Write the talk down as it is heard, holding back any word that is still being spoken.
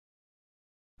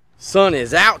Sun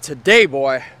is out today,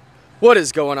 boy. What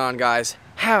is going on, guys?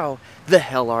 How the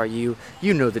hell are you?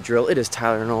 You know the drill. It is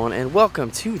Tyler Nolan, and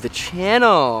welcome to the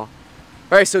channel.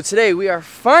 Alright, so today we are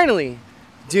finally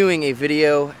doing a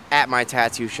video at my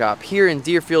tattoo shop here in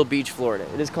Deerfield Beach, Florida.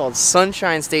 It is called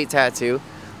Sunshine State Tattoo.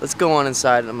 Let's go on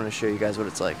inside and I'm going to show you guys what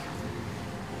it's like.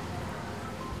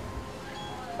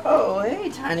 Oh,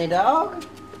 hey, tiny dog.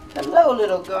 Hello,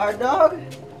 little guard dog.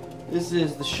 This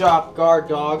is the shop guard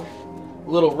dog.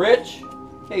 Little Rich.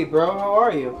 Hey bro, how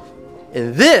are you?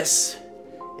 And this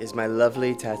is my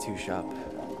lovely tattoo shop.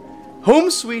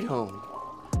 Home sweet home.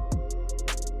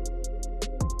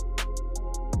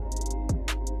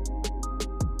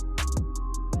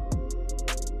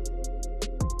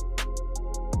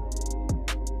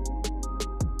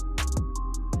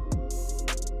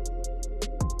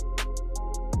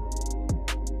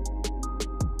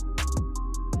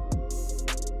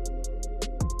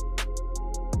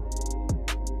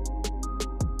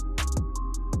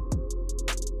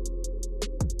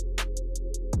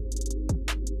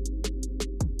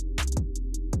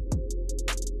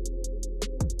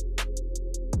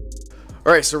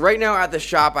 Alright, so right now at the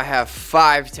shop I have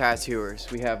 5 tattooers.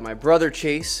 We have my brother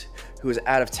Chase, who is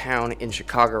out of town in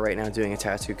Chicago right now doing a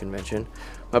tattoo convention.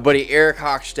 My buddy Eric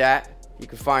Hochstadt. You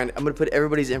can find, I'm going to put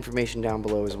everybody's information down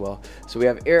below as well. So we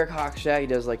have Eric Hochstadt. He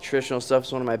does like traditional stuff.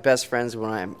 He's one of my best friends. When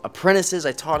I'm apprentices,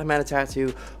 I taught him how to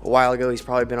tattoo a while ago. He's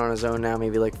probably been on his own now,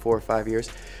 maybe like 4 or 5 years.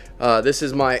 This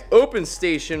is my open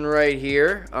station right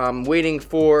here. I'm waiting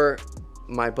for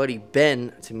my buddy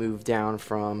Ben to move down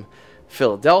from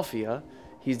Philadelphia.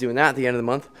 He's doing that at the end of the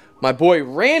month. My boy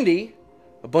Randy,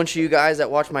 a bunch of you guys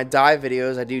that watch my dye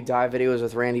videos, I do dye videos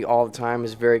with Randy all the time.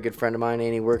 He's a very good friend of mine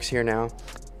and he works here now.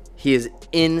 He is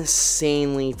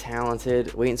insanely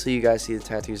talented. Wait until you guys see the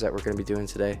tattoos that we're going to be doing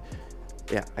today.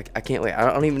 Yeah, I can't wait. I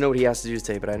don't even know what he has to do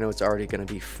today, but I know it's already going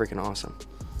to be freaking awesome.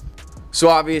 So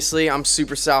obviously, I'm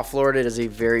super South Florida. It is a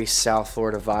very South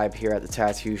Florida vibe here at the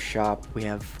tattoo shop. We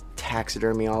have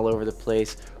taxidermy all over the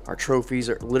place. Our trophies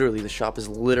are literally, the shop is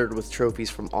littered with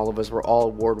trophies from all of us. We're all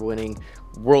award-winning,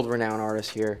 world-renowned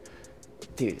artists here.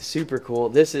 Dude, super cool.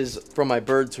 This is from my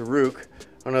bird Taruk.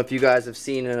 I don't know if you guys have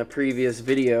seen in a previous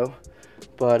video,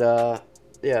 but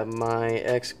yeah, my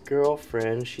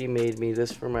ex-girlfriend, she made me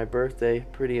this for my birthday.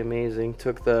 Pretty amazing.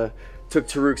 Took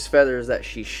Taruk's feathers that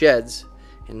she sheds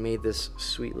and made this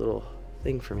sweet little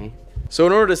thing for me. So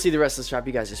in order to see the rest of the shop,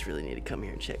 you guys just really need to come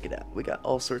here and check it out. We got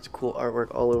all sorts of cool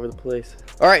artwork all over the place.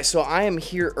 All right, so I am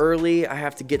here early. I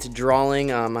have to get to drawing.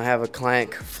 I have a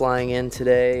client flying in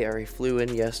today, or he flew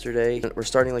in yesterday. We're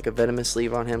starting like a Venomous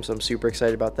sleeve on him, so I'm super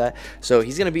excited about that. So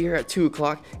he's gonna be here at 2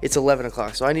 o'clock. It's 11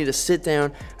 o'clock, so I need to sit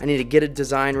down. I need to get a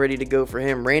design ready to go for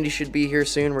him. Randy should be here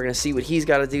soon. We're gonna see what he's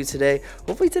gotta do today.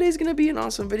 Hopefully today's gonna be an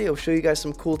awesome video. Show you guys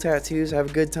some cool tattoos,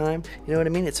 have a good time. You know what I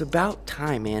mean? It's about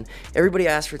time, man. Everybody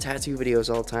asks for tattoo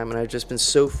videos all the time, and I've just been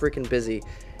so freaking busy,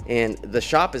 and the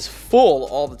shop is full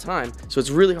all the time, so it's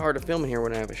really hard to film in here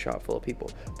when I have a shop full of people.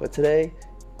 But today,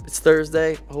 it's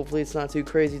Thursday. Hopefully it's not too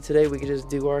crazy today. We can just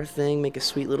do our thing, make a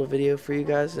sweet little video for you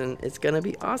guys, and it's gonna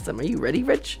be awesome. Are you ready,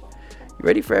 Rich? You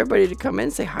ready for everybody to come in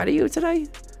and say hi to you today?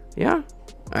 Yeah?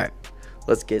 All right,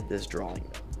 let's get this drawing.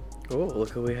 Oh,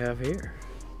 look what we have here.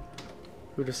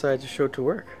 Who decided to show to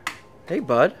work? Hey,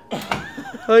 bud.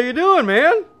 How you doing,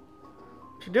 man?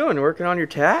 What you doing? Working on your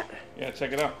tat? Yeah,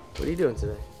 check it out. What are you doing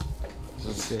today?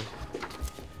 Let's see.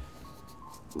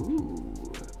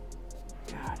 Ooh.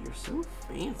 God, you're so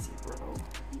fancy, bro.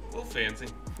 A little fancy.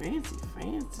 Fancy.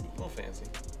 A little fancy.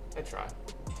 I try.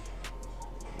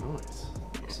 Nice.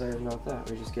 Excited about that.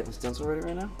 We're just getting the stencil ready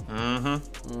right now?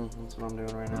 That's what I'm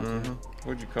doing right now.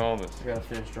 What'd you call this? I gotta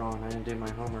finish drawing. I didn't do my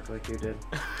homework like you did.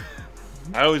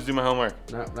 I always do my homework.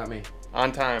 No, not me.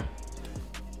 On time.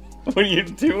 What are you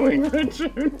doing,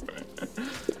 Richard?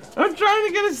 I'm trying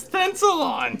to get a stencil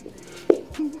on.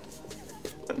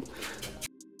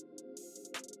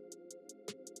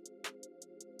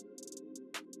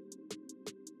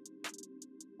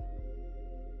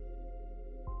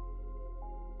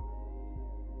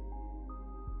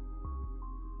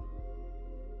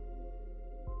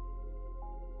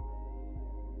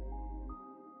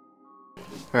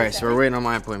 Alright, so we're waiting on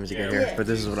my appointment to get here, but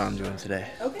this is what I'm doing today.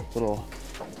 Okay. Little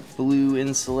blue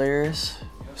insularis,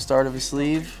 start of a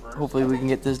sleeve. Hopefully we can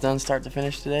get this done start to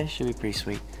finish today. Should be pretty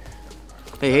sweet.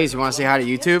 Hey Hayes, you want to say hi to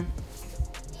YouTube?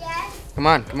 Yes. Come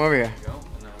on, come over here.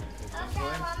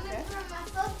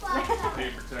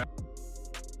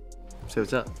 So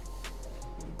what's up?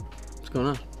 What's going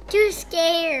on? Too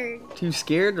scared. Too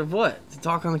scared of what? To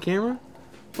talk on the camera?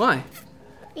 Why?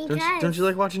 Because. Don't you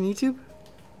like watching YouTube?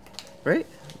 Right?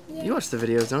 Yeah. You watch the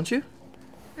videos, don't you?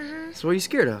 Uh-huh. So what are you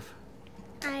scared of?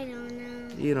 I don't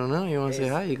know. You don't know? You want to say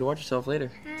hi? You can watch yourself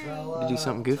later. Hi. You do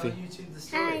something goofy.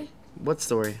 Hi. What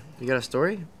story? You got a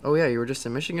story? Oh yeah, you were just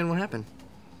in Michigan. What happened?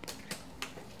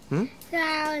 So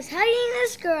I was hugging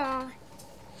this girl.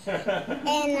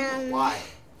 And Why?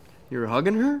 You were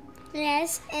hugging her?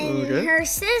 yes, and Okay. her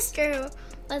sister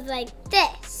was like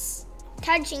this,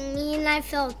 touching me, and I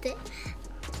felt it.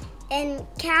 And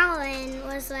Callan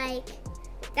was like,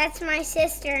 "That's my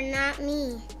sister, not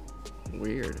me."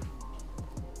 Weird.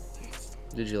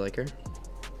 Did you like her?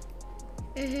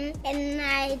 And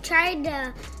I tried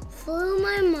to flew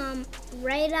my mom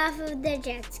right off of the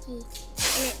jet ski,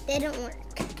 and it didn't work.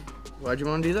 Why'd you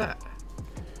want to do that?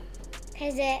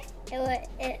 Cause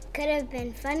it could have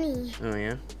been funny. Oh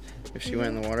yeah? If she went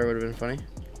in the water, would have been funny?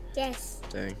 Yes.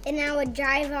 Dang. And I would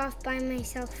drive off by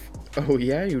myself. Oh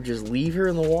yeah? You would just leave her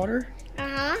in the water?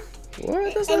 Uh-huh.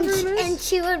 What? That's not very nice. And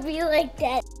she would be like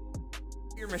that.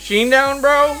 Your machine down,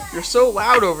 bro? You're so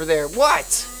loud over there.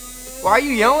 What? Why are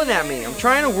you yelling at me? I'm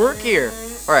trying to work here.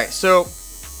 Alright, so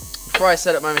before I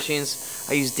set up my machines,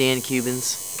 I use Dan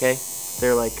Cubans, okay?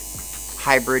 They're like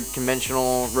hybrid,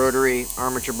 conventional, rotary,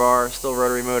 armature bar, still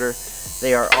rotary motor.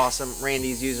 They are awesome.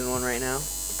 Randy's using one right now.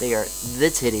 They are the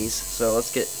titties. So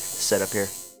let's get set up here.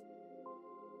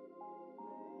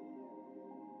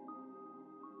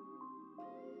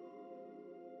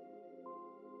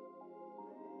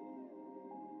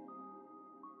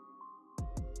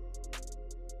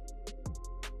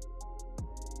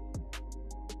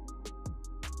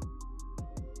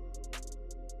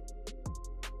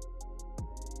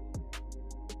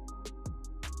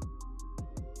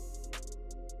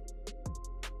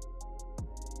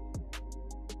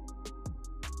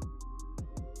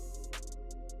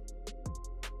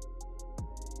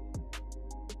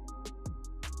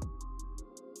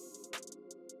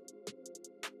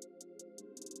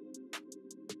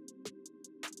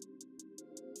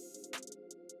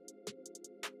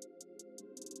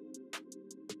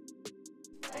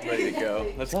 Ready to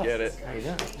go. Let's get it. How you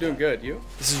doing? Doing good. You?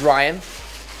 This is Ryan,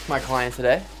 my client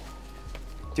today.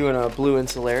 Doing a blue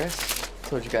insularis.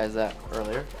 Told you guys that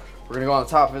earlier. We're gonna go on the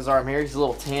top of his arm here. He's a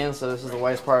little tan, so this is the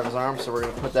whitest part of his arm. So we're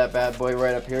gonna put that bad boy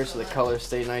right up here so the colors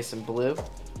stay nice and blue.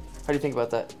 How do you think about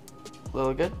that? A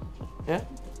little good? Yeah?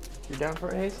 You're down for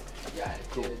it, Hayes? Yeah,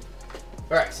 Cool.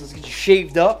 Alright, so let's get you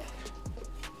shaved up.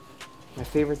 My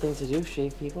favorite thing to do,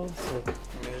 shave people. So.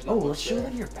 Oh, let's show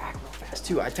them your back real fast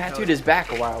too. I tattooed his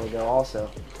back a while ago also.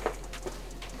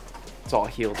 It's all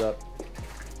healed up.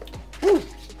 Woo.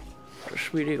 What a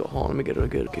sweet eagle. Hold on, let me get a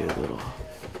good little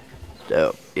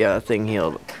dope. Yeah, that thing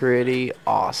healed pretty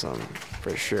awesome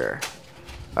for sure.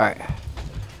 Alright.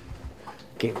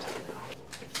 Game time.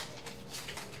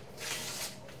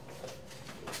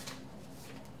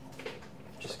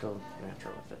 Just go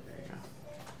natural with it. There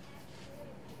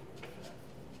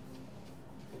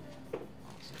you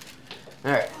go.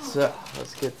 Alright, so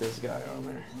let's get this guy on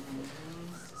there.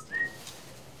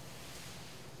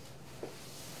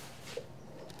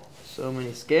 So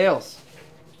many scales.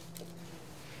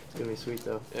 It's gonna be sweet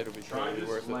though. It'll be totally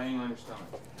worth it. Laying on your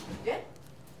stomach. Yeah.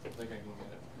 I think I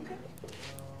can get it.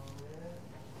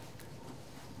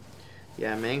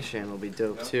 Yeah, Mangshan will be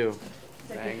dope too.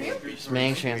 Bang.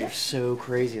 Mangshans are so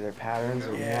crazy. Their patterns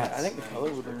are nuts. I think the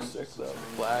color would look sick though.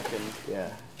 Black and Yeah.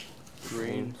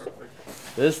 green.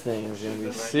 This thing is gonna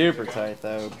be super tight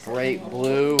though. Bright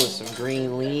blue with some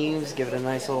green leaves, give it a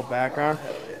nice little background.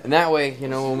 And that way, you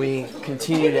know, when we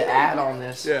continue to add on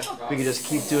this, we can just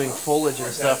keep doing foliage and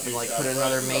stuff and like put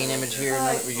another main image here and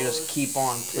then we can just keep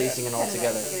on placing it all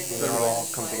together. And it'll all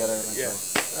come together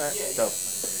eventually. Dope.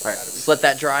 Alright, let's let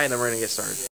that dry and then we're gonna get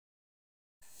started.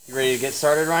 You ready to get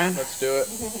started, Ryan? Let's do it.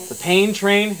 The pain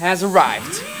train has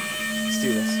arrived. Let's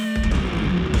do this.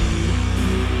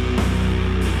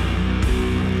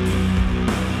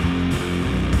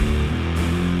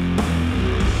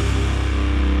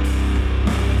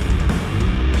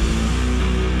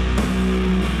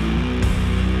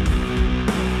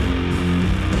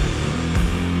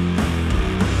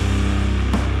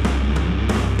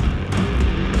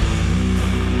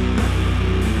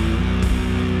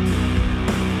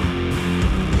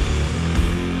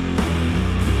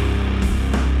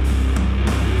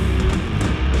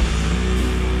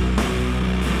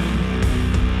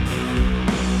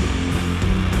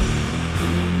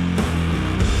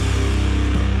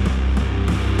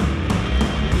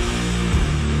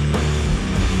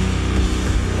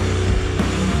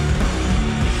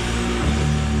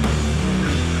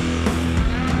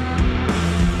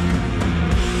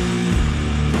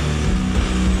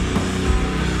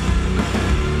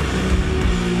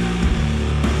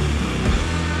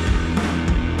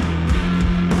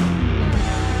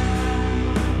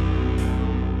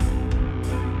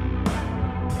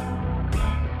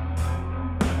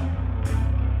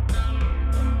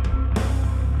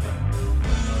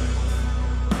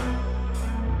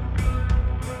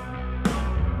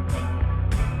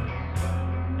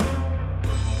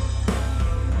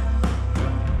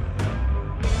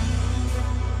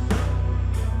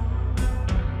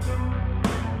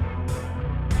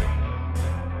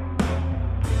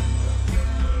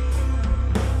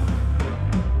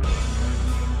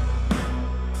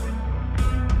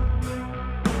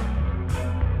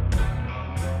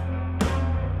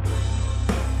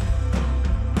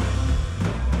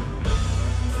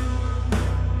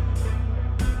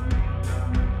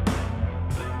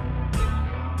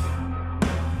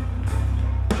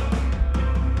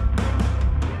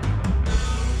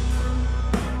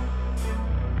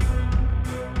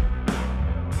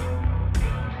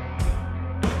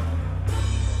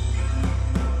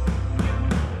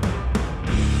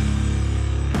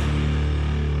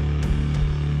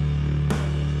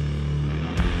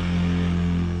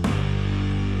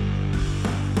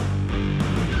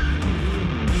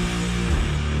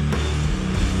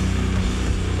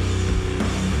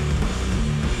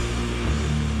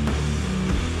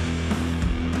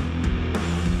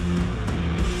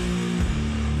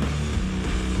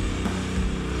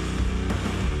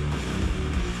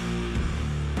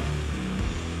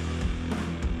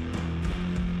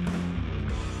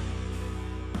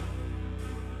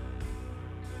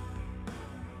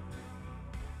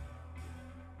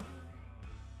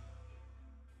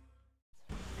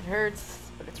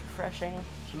 hurts, but it's refreshing.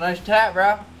 It's a nice tat,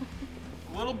 bro.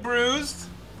 A little bruised.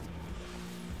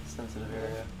 Sensitive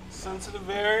area. Sensitive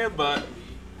area, but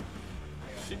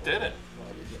she did it.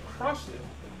 Crushed it.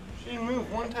 She didn't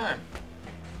move one time.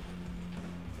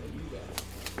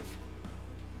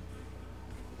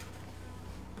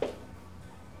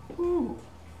 Woo.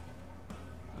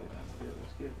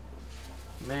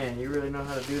 Man, you really know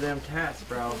how to do them tats,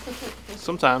 bro.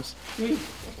 Sometimes.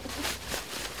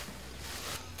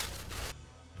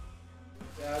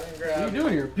 What are you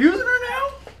doing? You're abusing her now?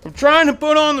 I'm trying to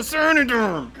put on the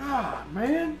Cerniderm. God,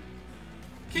 man.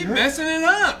 Keep messing it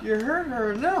up. You hurt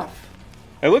her enough.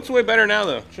 It looks way better now,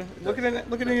 though. Look at it.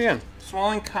 Look at it again.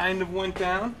 Swelling kind of went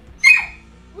down.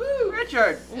 Woo,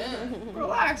 Richard.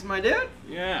 Relax, my dude.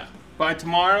 Yeah. By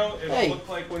tomorrow, it'll Hey. look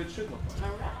like what it should look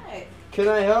like. Alright. Can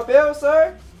I help you,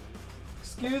 sir?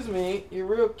 Excuse me, you're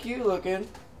real cute looking.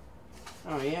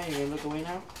 Oh yeah, you're gonna look away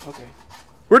now? Okay.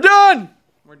 We're done!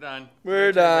 We're done. We're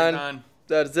Richard, done. We're done.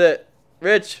 That's it.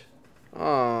 Rich.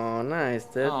 Oh, nice,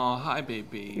 dude. Oh, hi,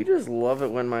 baby. You just love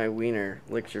it when my wiener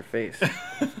licks your face.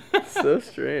 It's so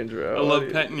strange, bro. I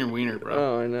love petting your wiener, bro.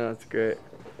 Oh, I know, it's great.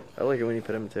 I like it when you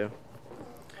pet him too.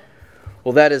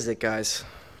 Well, that is it, guys.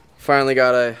 Finally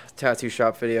got a tattoo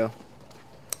shop video.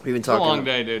 We've been talking. It's a long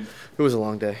day, dude. It was a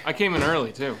long day. I came in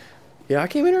early, too. Yeah, I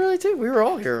came in early too. We were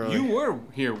all here early. You were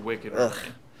here wicked early.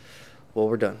 Well,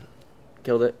 we're done.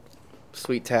 Killed it.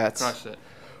 Sweet tats. Crushed it.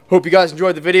 Hope you guys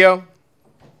enjoyed the video.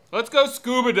 Let's go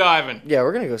scuba diving. Yeah,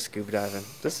 we're gonna go scuba diving.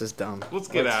 This is dumb. Let's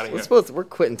get out of here. We're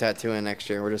quitting tattooing next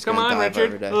year. We're just Come gonna on, dive every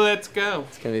Richard. day. Let's go.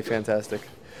 It's gonna be fantastic.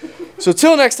 So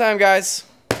till next time, guys.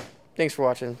 Thanks for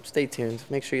watching. Stay tuned.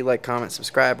 Make sure you like, comment,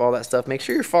 subscribe, all that stuff. Make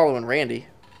sure you're following Randy.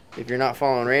 If you're not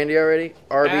following Randy already,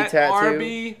 RB At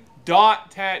Tattoo.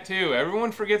 RB.tattoo.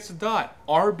 Everyone forgets the dot.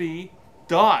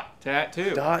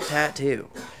 RB.tattoo. .tattoo.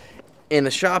 And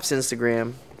the shop's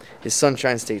Instagram is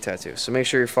Sunshine State Tattoo. So make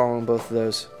sure you're following both of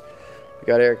those. We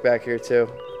got Eric back here too.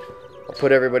 I'll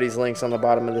put everybody's links on the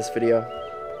bottom of this video.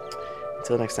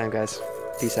 Until next time, guys.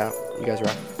 Peace out. You guys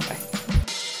rock. Bye.